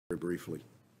very briefly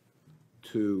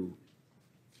to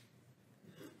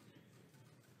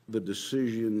the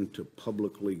decision to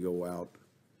publicly go out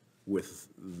with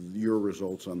your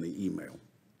results on the email.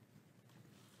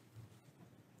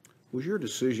 Was your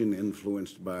decision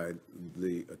influenced by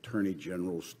the Attorney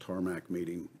General's tarmac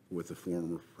meeting with the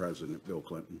former President Bill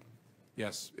Clinton?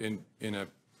 Yes, in a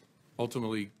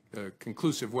ultimately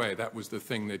conclusive way. That was the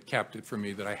thing that capped it for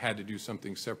me, that I had to do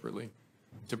something separately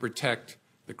to protect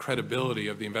the credibility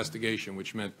of the investigation,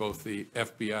 which meant both the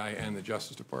FBI and the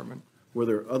Justice Department. Were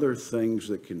there other things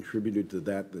that contributed to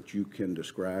that you can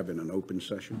describe in an open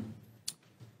session?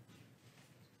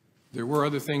 There were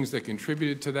other things that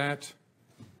contributed to that.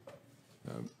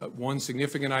 One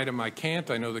significant item I can't.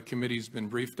 I know the committee's been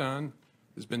briefed on.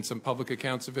 There's been some public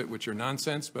accounts of it which are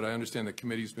nonsense, but I understand the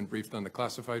committee's been briefed on the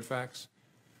classified facts.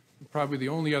 Probably the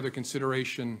only other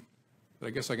consideration that I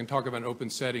guess I can talk about in an open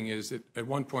setting is that at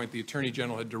one point the Attorney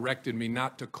General had directed me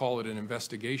not to call it an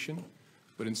investigation,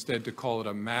 but instead to call it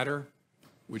a matter,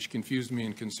 which confused me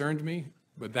and concerned me.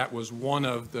 But that was one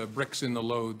of the bricks in the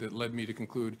load that led me to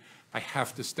conclude I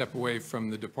have to step away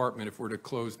from the department if we're to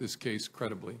close this case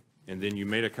credibly. And then you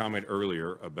made a comment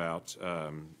earlier about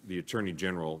the Attorney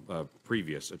General,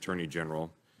 previous Attorney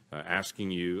General, asking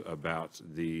you about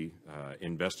the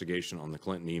investigation on the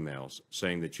Clinton emails,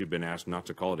 saying that you've been asked not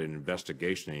to call it an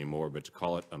investigation anymore, but to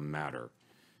call it a matter.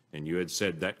 And you had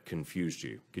said that confused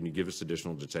you. Can you give us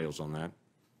additional details on that?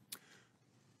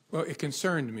 Well, it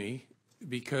concerned me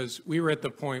because we were at the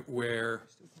point where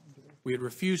we had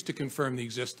refused to confirm the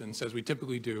existence, as we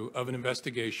typically do, of an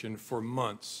investigation for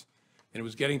months. And it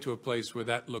was getting to a place where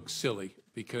that looked silly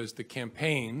because the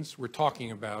campaigns were talking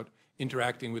about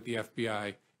interacting with the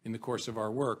FBI in the course of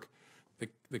our work.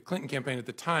 The Clinton campaign at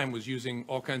the time was using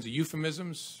all kinds of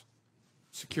euphemisms,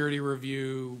 security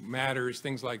review, matters,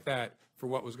 things like that for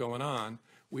what was going on.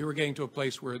 We were getting to a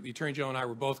place where the Attorney General and I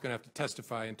were both going to have to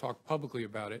testify and talk publicly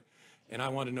about it. And I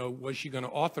wanted to know, was she going to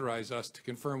authorize us to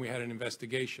confirm we had an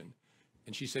investigation?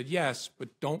 And she said, yes, but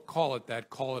don't call it that,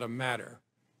 call it a matter.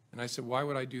 And I said, why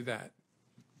would I do that?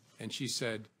 And she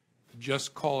said,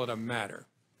 just call it a matter.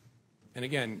 And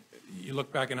again, you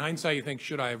look back in hindsight, you think,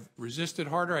 should I have resisted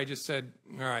harder? I just said,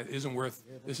 all right,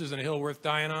 this isn't a hill worth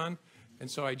dying on. And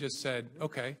so I just said,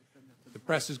 okay, the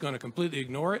press is going to completely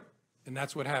ignore it. And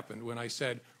that's what happened. When I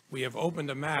said, we have opened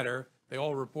a matter, they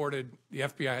all reported the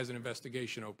FBI has an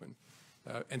investigation open.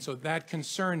 And so that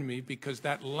concerned me because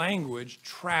that language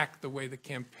tracked the way the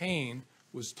campaign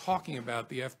was talking about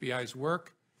the FBI's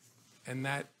work, and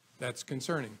that's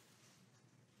concerning.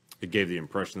 It gave the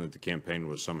impression that the campaign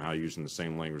was somehow using the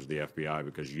same language as the FBI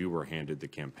because you were handed the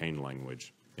campaign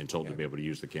language and told to be able to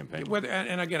use the campaign language.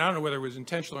 And again, I don't know whether it was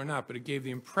intentional or not, but it gave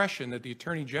the impression that the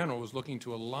Attorney General was looking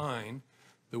to align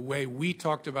the way we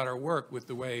talked about our work with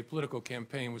the way a political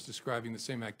campaign was describing the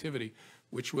same activity,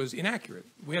 which was inaccurate.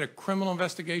 We had a criminal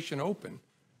investigation open.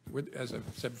 As I've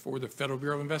said before, the Federal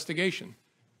Bureau of Investigation.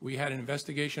 We had an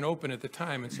investigation open at the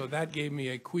time, and so that gave me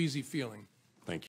a queasy feeling.